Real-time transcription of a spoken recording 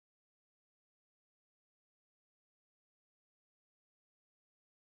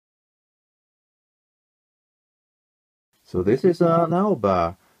So this is an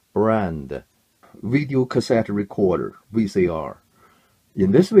Alba brand video cassette recorder, VCR.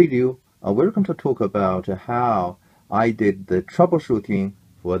 In this video, we're going to talk about how I did the troubleshooting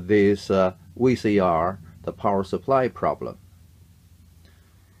for this VCR, the power supply problem.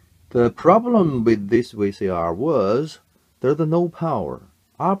 The problem with this VCR was there's no power.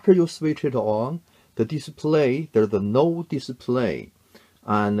 After you switch it on, the display, there's no display,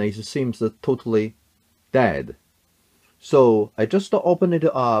 and it seems totally dead. So I just opened it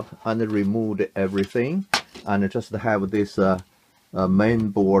up and removed everything, and I just have this main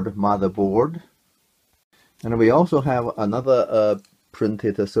board, motherboard, and we also have another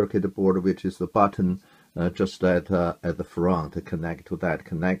printed circuit board, which is the button just at the front to connect to that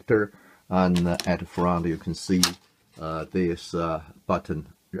connector, and at the front you can see this button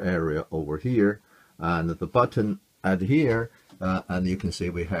area over here, and the button at here, and you can see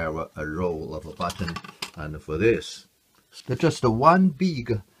we have a row of a button, and for this. So just one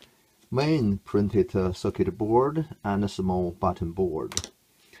big main printed circuit board and a small button board.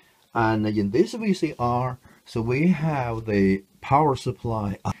 And in this VCR, so we have the power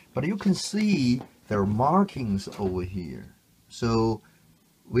supply, but you can see there are markings over here. So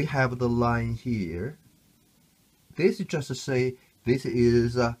we have the line here. This is just to say this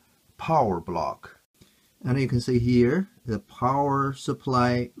is a power block. And you can see here the power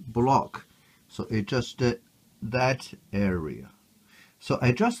supply block. So it just that area. So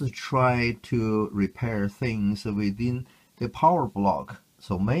I just try to repair things within the power block.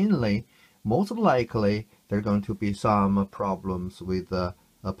 So mainly, most likely, there are going to be some problems with a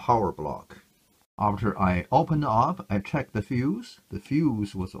power block. After I opened up, I checked the fuse. The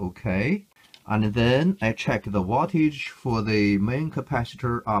fuse was okay. And then I checked the voltage for the main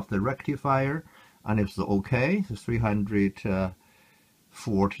capacitor of the rectifier, and it's okay. It's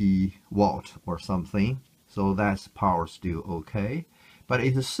 340 watt or something. So that's power still okay. But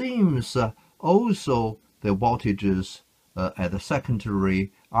it seems also the voltages at the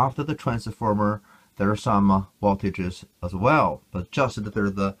secondary after the transformer, there are some voltages as well, but just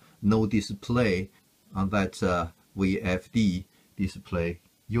there's no display on that VFD display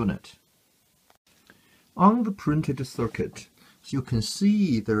unit. On the printed circuit, so you can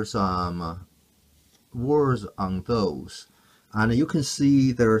see there's some words on those, and you can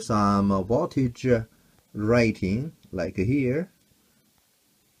see there's some voltage rating like here.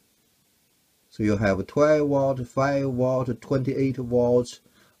 So you have 12 watt, 5 watt, 28 watts,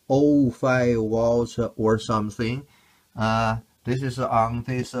 05 watts or something. This is on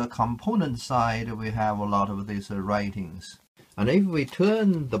this component side, we have a lot of these ratings. And if we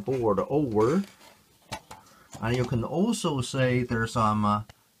turn the board over, and you can also say there's some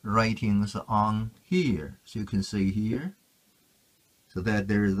ratings on here. So you can see here, so that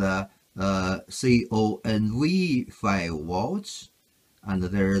there's a CONV 5 watts, and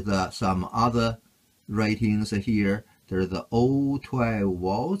there's some other ratings here. There's the 012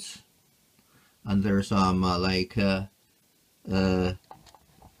 watts, and there's some like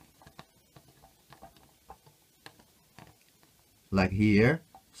here,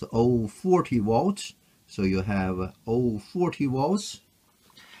 so 040 watts. So you have 040 watts,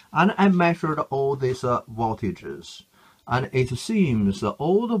 and I measured all these voltages. And it seems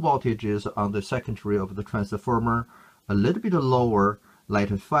all the voltages on the secondary of the transformer a little bit lower, like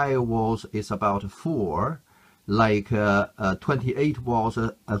 5 volts is about 4, like 28 volts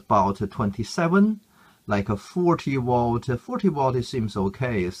about 27, like 40 volt it seems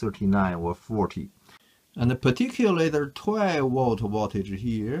okay, 39 or 40. And particularly the 12 volt voltage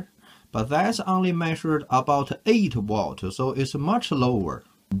here, but that's only measured about 8 volts, so it's much lower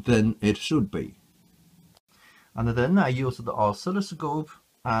than it should be. And then I use the oscilloscope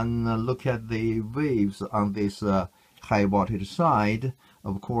and look at the waves on this high voltage side,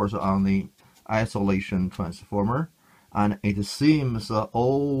 of course on the isolation transformer, and it seems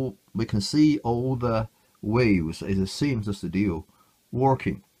we can see all the waves. It seems still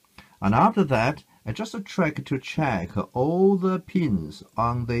working. And after that, I just try to check all the pins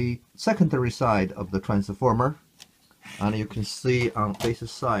on the secondary side of the transformer, and you can see on this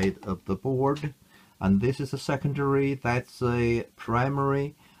side of the board. And this is a secondary, that's a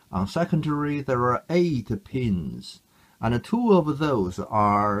primary. On secondary, there are 8 pins, and 2 of those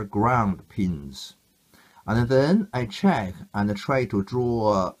are ground pins. And then I check and try to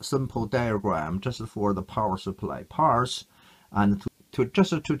draw a simple diagram just for the power supply parts, and to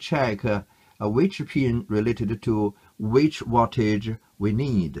check which pin related to which voltage we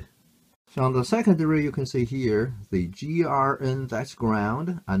need. So on the secondary, you can see here the GRN, that's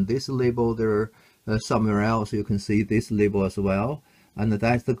ground, and this label there somewhere else you can see this label as well. and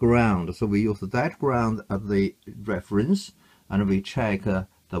that's the ground. So we use that ground as the reference, and we check the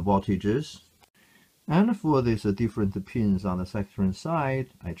voltages. And for these different pins on the sector side,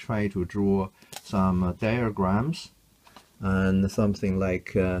 I try to draw some diagrams, and something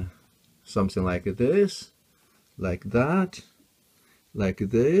like this, like that, like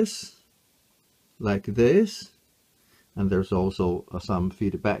this, like this. And there's also some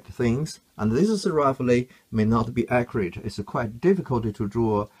feedback things, and this is roughly may not be accurate. It's quite difficult to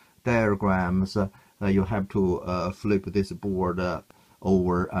draw diagrams. You have to flip this board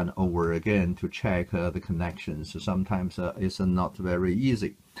over and over again to check the connections. Sometimes it's not very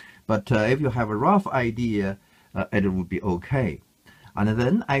easy, but if you have a rough idea, it would be okay. And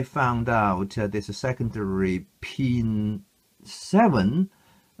then I found out this secondary pin 7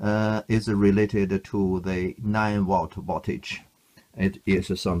 is related to the 9-volt voltage. It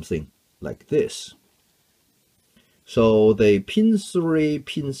is something like this. So the pin 3,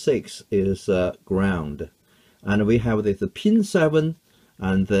 pin 6 is ground, and we have this pin 7,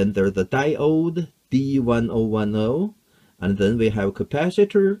 and then there's the diode D1010, and then we have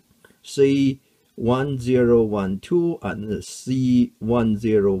capacitor C1012 and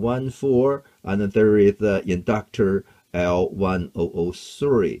C1014, and there is the inductor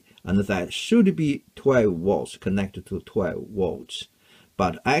L1003, and that should be 12 volts, connected to 12 volts,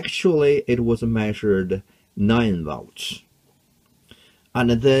 but actually it was measured 9 volts.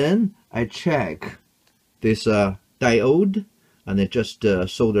 And then I check this diode, and I just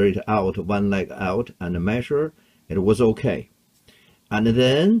solder it out, one leg out, and measure. It was okay. And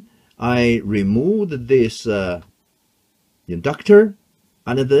then I removed this inductor,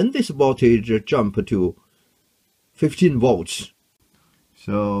 and then this voltage jumped to 15 volts.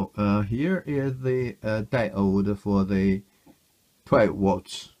 So here is the diode for the 12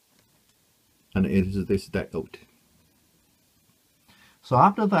 volts, and it is this diode. So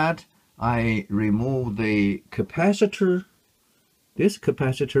after that, I remove the capacitor, this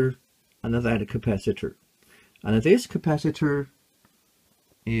capacitor, and that capacitor, and this capacitor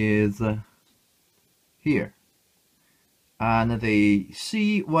is here, and the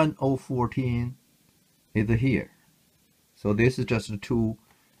C1014 is here. So this is just two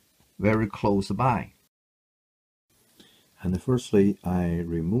very close by. And firstly, I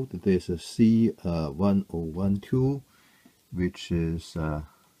removed this C1012, which is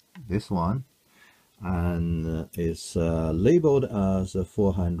this one, and it's labeled as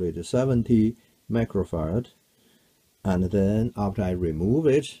 470 microfarad. And then after I remove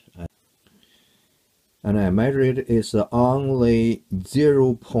it, and I measure it, it's only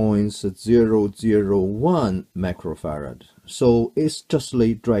 0.001 microfarad. So it's just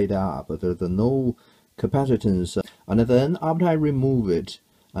dried up. There's no capacitance. And then after I remove it,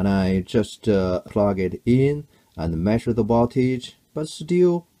 and I just plug it in and measure the voltage, but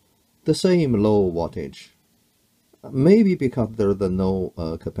still the same low voltage. Maybe because there's no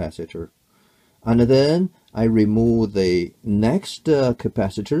capacitor. And then I remove the next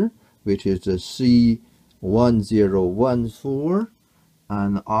capacitor, which is the C1014,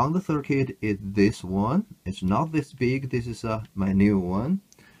 and on the circuit is this one. It's not this big. This is my new one,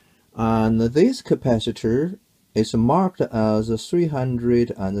 and this capacitor is marked as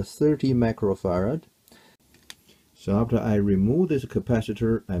 330 microfarad. So after I remove this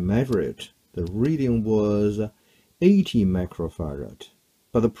capacitor, I measure it. The reading was 80 microfarad.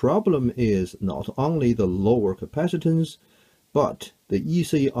 But the problem is not only the lower capacitance, but the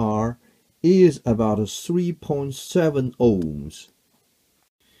ECR is about 3.7 ohms.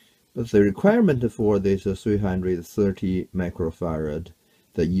 But the requirement for this 330 microfarad,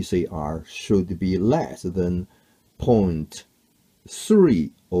 the ECR should be less than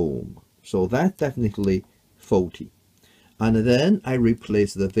 0.3 ohm. So that's definitely faulty. And then I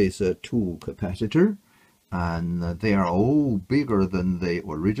replaced these two capacitors, and they are all bigger than the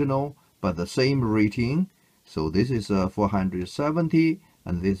original, but the same rating. So this is 470,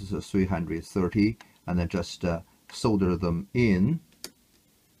 and this is 330, and I just solder them in.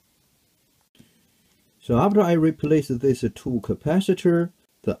 So after I replaced these two capacitors,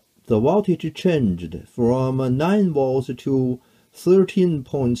 the voltage changed from 9 volts to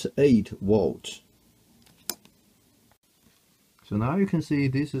 13.8 volts. So now you can see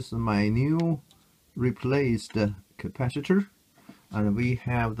this is my new replaced capacitor, and we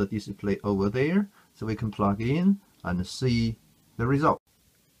have the display over there, so we can plug in and see the result.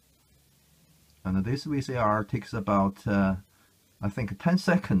 And this VCR takes about I think 10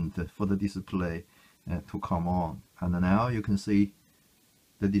 seconds for the display to come on, and now you can see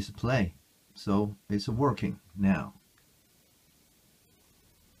the display. So it's working now.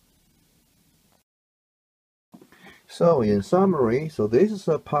 So in summary, so this is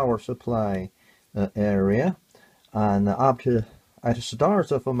a power supply area, and after at the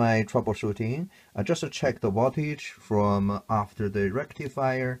start of my troubleshooting, I just checked the voltage from after the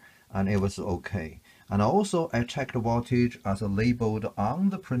rectifier, and it was okay. And also I checked the voltage as labeled on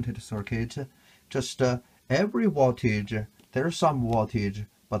the printed circuit. Just every voltage, there's some voltage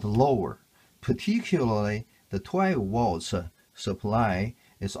but lower. Particularly the 12 volts supply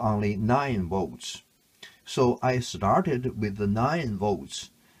is only 9 volts. So I started with the 9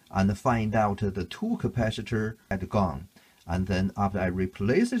 volts and find out the 2 capacitor had gone. And then after I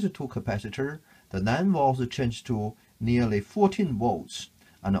replaced the 2 capacitor, the 9 volts changed to nearly 14 volts.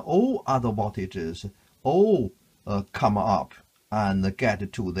 And all other voltages all come up and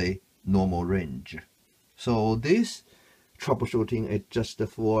get to the normal range. So this troubleshooting is just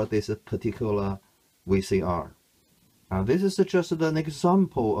for this particular VCR. And this is just an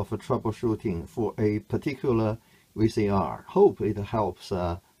example of a troubleshooting for a particular VCR. Hope it helps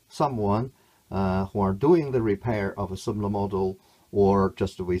someone who are doing the repair of a similar model or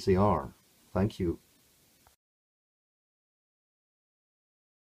just a VCR. Thank you.